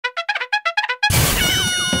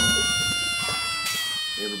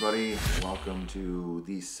Hey everybody, welcome to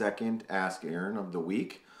the second Ask Aaron of the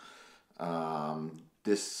week.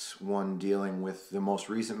 This one dealing with the most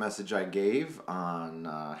recent message I gave on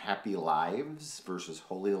happy lives versus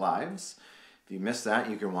holy lives. If you missed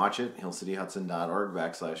that, you can watch it,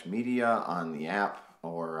 hillcityhudson.org/media on the app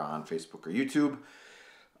or on Facebook or YouTube.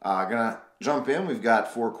 Gonna jump in. We've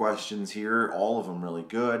got 4 questions here, all of them really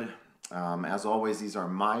good. As always, these are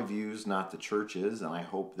my views, not the church's, and I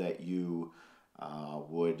hope that you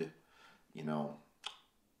would,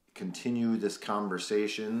 continue this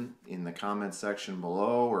conversation in the comments section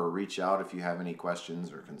below, or reach out if you have any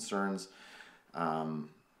questions or concerns. I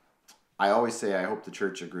always say I hope the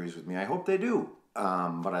church agrees with me. I hope they do,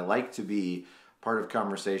 but I like to be part of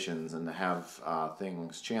conversations and to have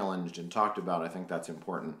things challenged and talked about. I think that's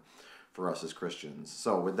important for us as Christians.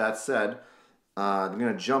 So with that said, I'm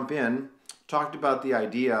going to jump in. Talked about the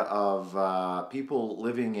idea of people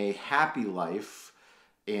living a happy life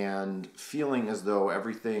and feeling as though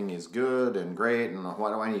everything is good and great, and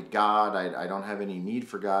why do I need God? I don't have any need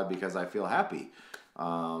for God because I feel happy.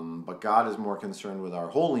 But God is more concerned with our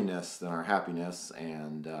holiness than our happiness,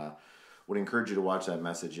 and would encourage you to watch that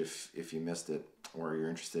message if you missed it or you're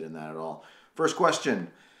interested in that at all. First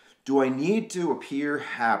question, do I need to appear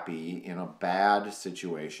happy in a bad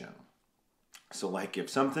situation? So like if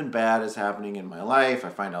something bad is happening in my life, I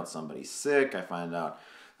find out somebody's sick, I find out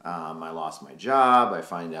I lost my job, I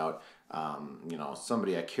find out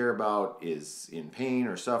somebody I care about is in pain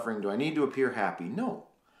or suffering, do I need to appear happy? No,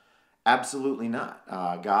 absolutely not.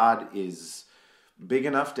 God is big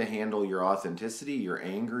enough to handle your authenticity, your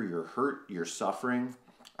anger, your hurt, your suffering.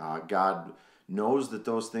 God knows that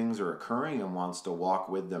those things are occurring and wants to walk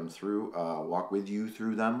with you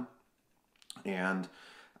through them. And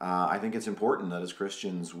I think it's important that as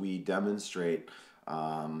Christians we demonstrate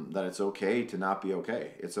that it's okay to not be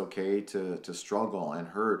okay. It's okay to struggle and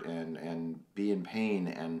hurt and be in pain,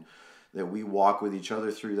 and that we walk with each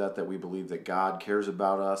other through that we believe that God cares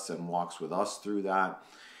about us and walks with us through that.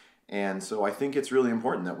 And so I think it's really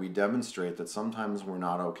important that we demonstrate that sometimes we're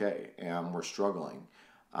not okay and we're struggling.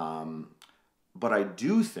 But I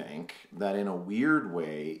do think that in a weird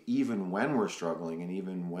way, even when we're struggling and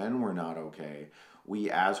even when we're not okay,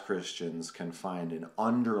 we as Christians can find an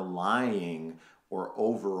underlying or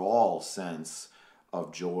overall sense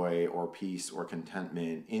of joy or peace or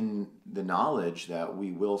contentment in the knowledge that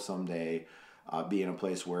we will someday be in a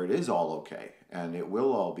place where it is all okay and it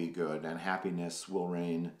will all be good and happiness will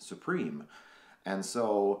reign supreme. And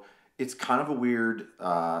so it's kind of a weird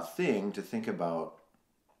thing to think about,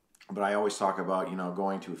 but I always talk about,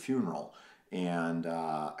 going to a funeral and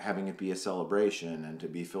having it be a celebration and to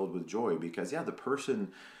be filled with joy, because the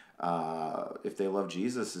person, if they love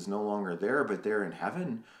Jesus, is no longer there, but they're in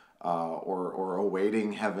heaven or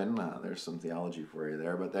awaiting heaven. There's some theology for you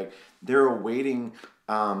there, but they're awaiting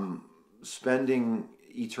spending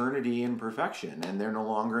eternity in perfection, and they're no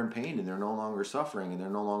longer in pain, and they're no longer suffering, and they're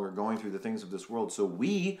no longer going through the things of this world. So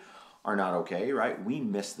we are not okay, right? We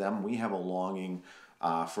miss them. We have a longing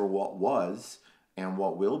for what was and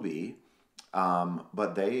what will be.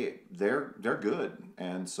 But they're good.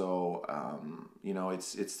 And so,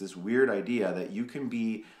 it's this weird idea that you can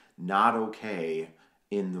be not okay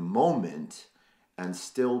in the moment and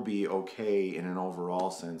still be okay in an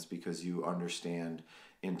overall sense, because you understand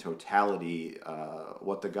in totality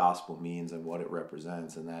what the gospel means and what it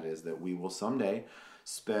represents. And that is that we will someday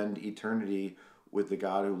spend eternity with the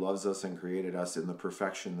God who loves us and created us in the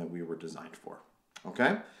perfection that we were designed for.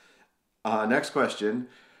 Okay? Next question,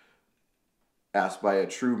 asked by a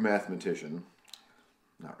true mathematician.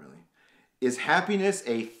 Not really. Is happiness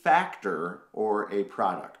a factor or a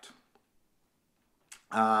product?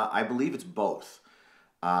 I believe it's both.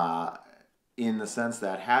 In the sense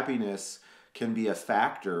that happiness can be a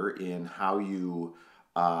factor in how you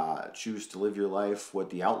choose to live your life,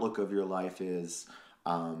 what the outlook of your life is,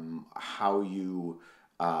 how you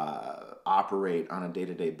operate on a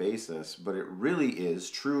day-to-day basis. But it really is,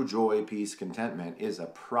 true joy, peace, contentment is a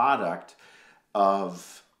product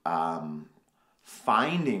of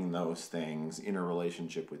finding those things in a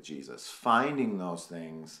relationship with Jesus, finding those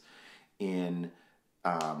things in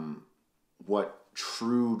what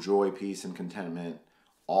true joy, peace, and contentment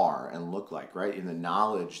are and look like, right? In the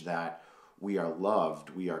knowledge that we are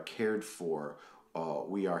loved, we are cared for,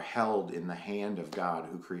 we are held in the hand of God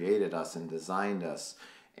who created us and designed us,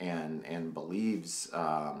 and believes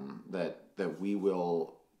that we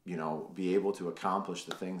will be able to accomplish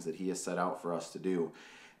the things that he has set out for us to do.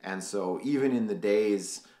 And so even in the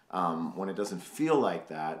days when it doesn't feel like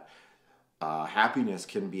that, happiness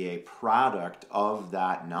can be a product of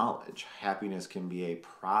that knowledge. Happiness can be a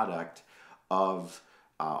product of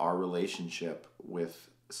our relationship with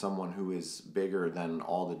someone who is bigger than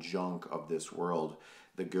all the junk of this world,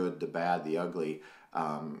 the good, the bad, the ugly,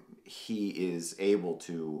 he is able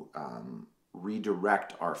to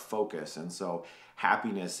redirect our focus. And so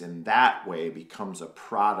happiness in that way becomes a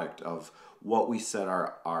product of what we set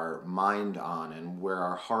our mind on and where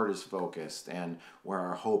our heart is focused and where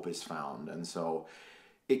our hope is found. And so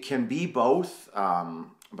it can be both,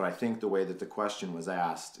 but I think the way that the question was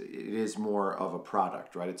asked, it is more of a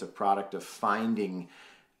product, right? It's a product of finding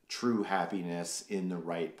true happiness in the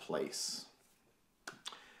right place.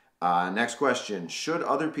 Next question. Should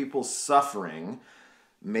other people's suffering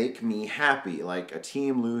make me happy? Like a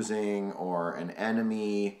team losing or an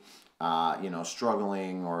enemy,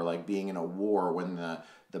 struggling, or like being in a war when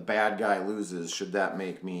the bad guy loses, should that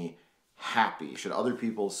make me happy? Should other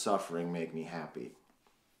people's suffering make me happy?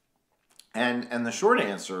 And the short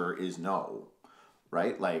answer is no,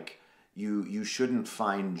 right? Like you shouldn't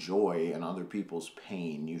find joy in other people's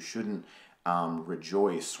pain. You shouldn't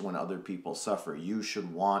rejoice when other people suffer. You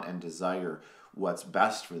should want and desire what's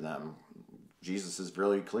best for them. Jesus is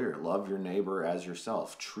really clear. Love your neighbor as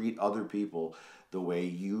yourself. Treat other people the way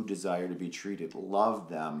you desire to be treated. Love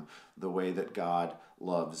them the way that God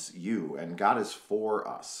loves you. And God is for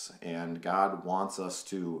us. And God wants us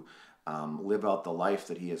to live out the life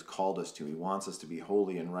that he has called us to. He wants us to be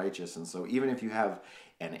holy and righteous. And so even if you have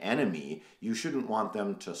an enemy, you shouldn't want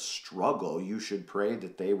them to struggle. You should pray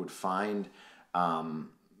that they would find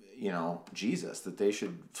Jesus, that they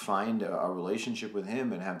should find a relationship with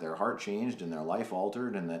him and have their heart changed and their life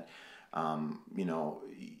altered, and that,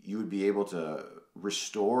 you would be able to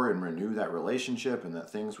restore and renew that relationship, and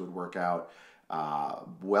that things would work out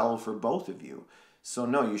well for both of you. So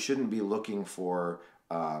no, you shouldn't be looking for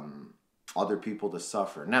other people to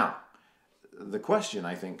suffer. Now, the question,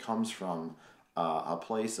 I think, comes from a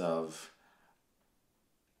place of,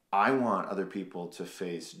 I want other people to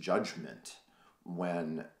face judgment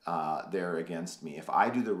when they're against me. If I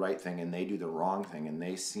do the right thing and they do the wrong thing and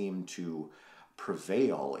they seem to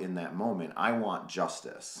prevail in that moment, I want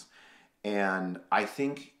justice. And I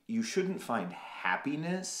think you shouldn't find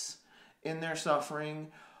happiness in their suffering,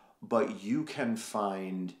 but you can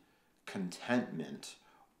find contentment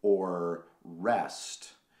or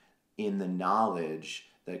rest in the knowledge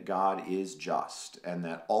that God is just and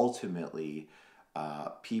that ultimately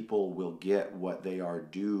people will get what they are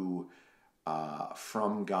due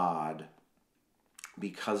from God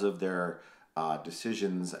because of their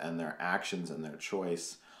decisions and their actions and their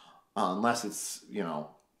choice, unless it's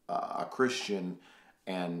a Christian.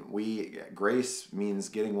 And grace means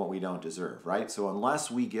getting what we don't deserve, right? So unless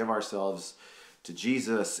we give ourselves to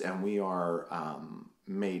Jesus and we are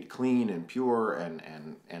made clean and pure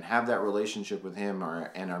and have that relationship with him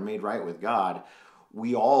and are made right with God,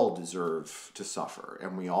 we all deserve to suffer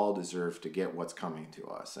and we all deserve to get what's coming to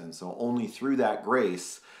us. And so only through that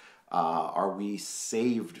grace are we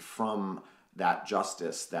saved from that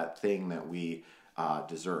justice, that thing that we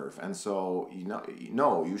deserve. And so,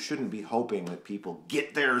 you shouldn't be hoping that people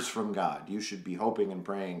get theirs from God. You should be hoping and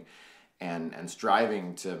praying and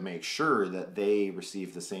striving to make sure that they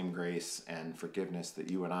receive the same grace and forgiveness that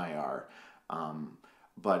you and I are.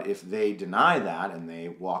 But if they deny that and they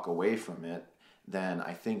walk away from it, then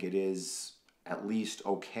I think it is at least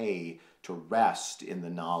okay to rest in the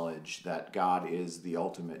knowledge that God is the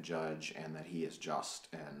ultimate judge and that he is just.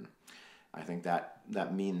 And I think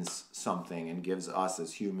that means something and gives us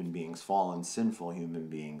as human beings, fallen, sinful human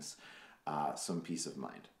beings, some peace of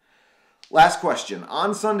mind. Last question.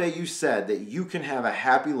 On Sunday, you said that you can have a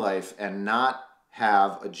happy life and not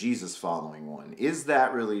have a Jesus-following one. Is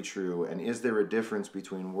that really true? And is there a difference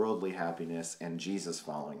between worldly happiness and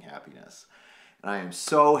Jesus-following happiness? And I am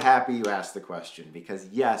so happy you asked the question because,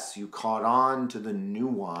 yes, you caught on to the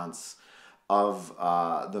nuance of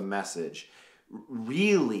the message.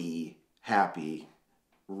 Really happy,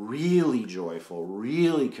 really joyful,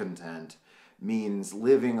 really content means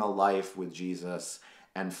living a life with Jesus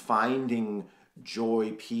and finding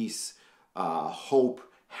joy, peace, hope,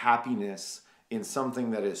 happiness in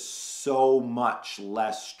something that is so much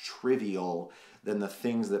less trivial than the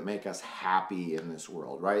things that make us happy in this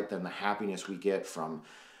world, right? Than the happiness we get from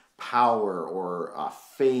power or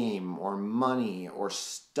fame or money or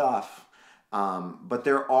stuff. But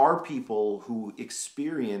there are people who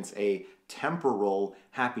experience a temporal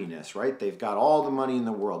happiness, right? They've got all the money in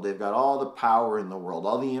the world. They've got all the power in the world,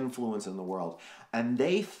 all the influence in the world. And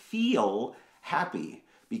they feel happy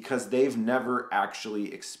because they've never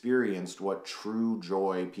actually experienced what true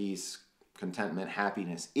joy, peace, contentment,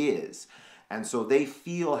 happiness is. And so they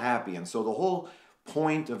feel happy. And so the whole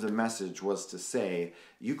point of the message was to say,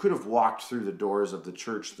 you could have walked through the doors of the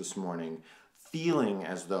church this morning feeling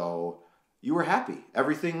as though you were happy.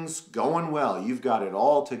 Everything's going well. You've got it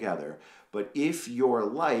all together. But if your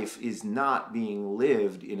life is not being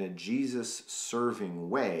lived in a Jesus-serving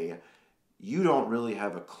way, you don't really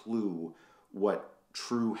have a clue what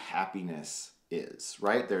true happiness is,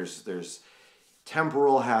 right? There's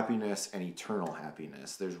temporal happiness and eternal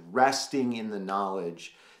happiness. There's resting in the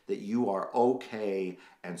knowledge that you are okay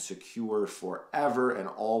and secure forever and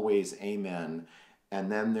always, amen.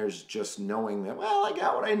 And then there's just knowing that, well, I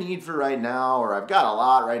got what I need for right now, or I've got a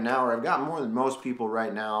lot right now, or I've got more than most people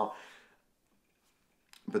right now.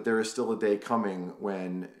 But there is still a day coming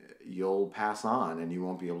when you'll pass on and you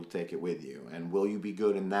won't be able to take it with you. And will you be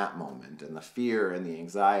good in that moment? And the fear and the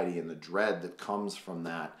anxiety and the dread that comes from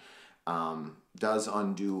that does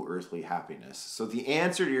undo earthly happiness. So the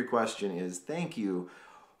answer to your question is thank you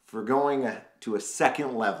for going to a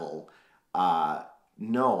second level.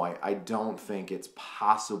 No, I don't think it's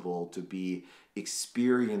possible to be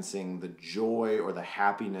experiencing the joy or the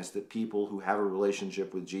happiness that people who have a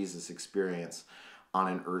relationship with Jesus experience on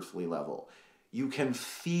an earthly level. You can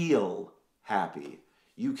feel happy.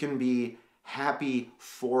 You can be happy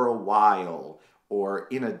for a while or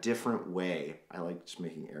in a different way. I like just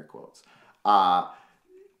making air quotes.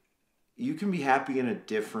 You can be happy in a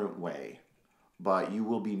different way, but you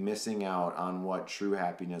will be missing out on what true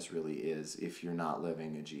happiness really is if you're not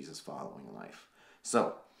living a Jesus-following life.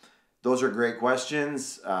 So, those are great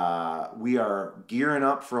questions. We are gearing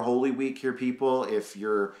up for Holy Week here, people. If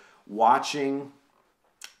you're watching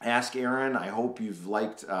Ask Aaron, I hope you've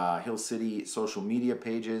liked Hill City social media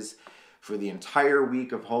pages. For the entire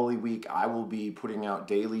week of Holy Week, I will be putting out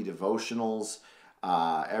daily devotionals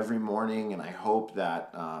every morning, and I hope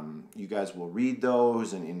that you guys will read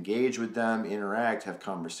those and engage with them, interact, have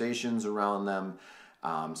conversations around them.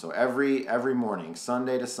 So every morning,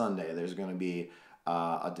 Sunday to Sunday, there's going to be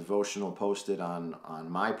a devotional posted on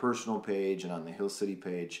my personal page and on the Hill City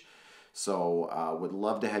page. So would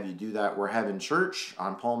love to have you do that. We're having church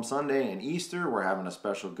on Palm Sunday and Easter. We're having a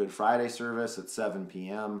special Good Friday service at 7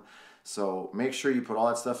 p.m. So make sure you put all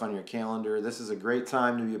that stuff on your calendar. This is a great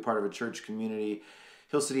time to be a part of a church community.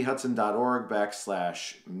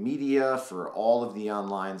 hillcityhudson.org/media for all of the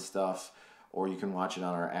online stuff, or you can watch it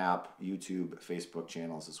on our app, YouTube, Facebook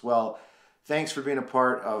channels as well. Thanks for being a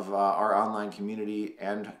part of our online community,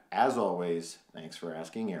 and as always, thanks for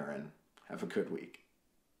asking Aaron. Have a good week.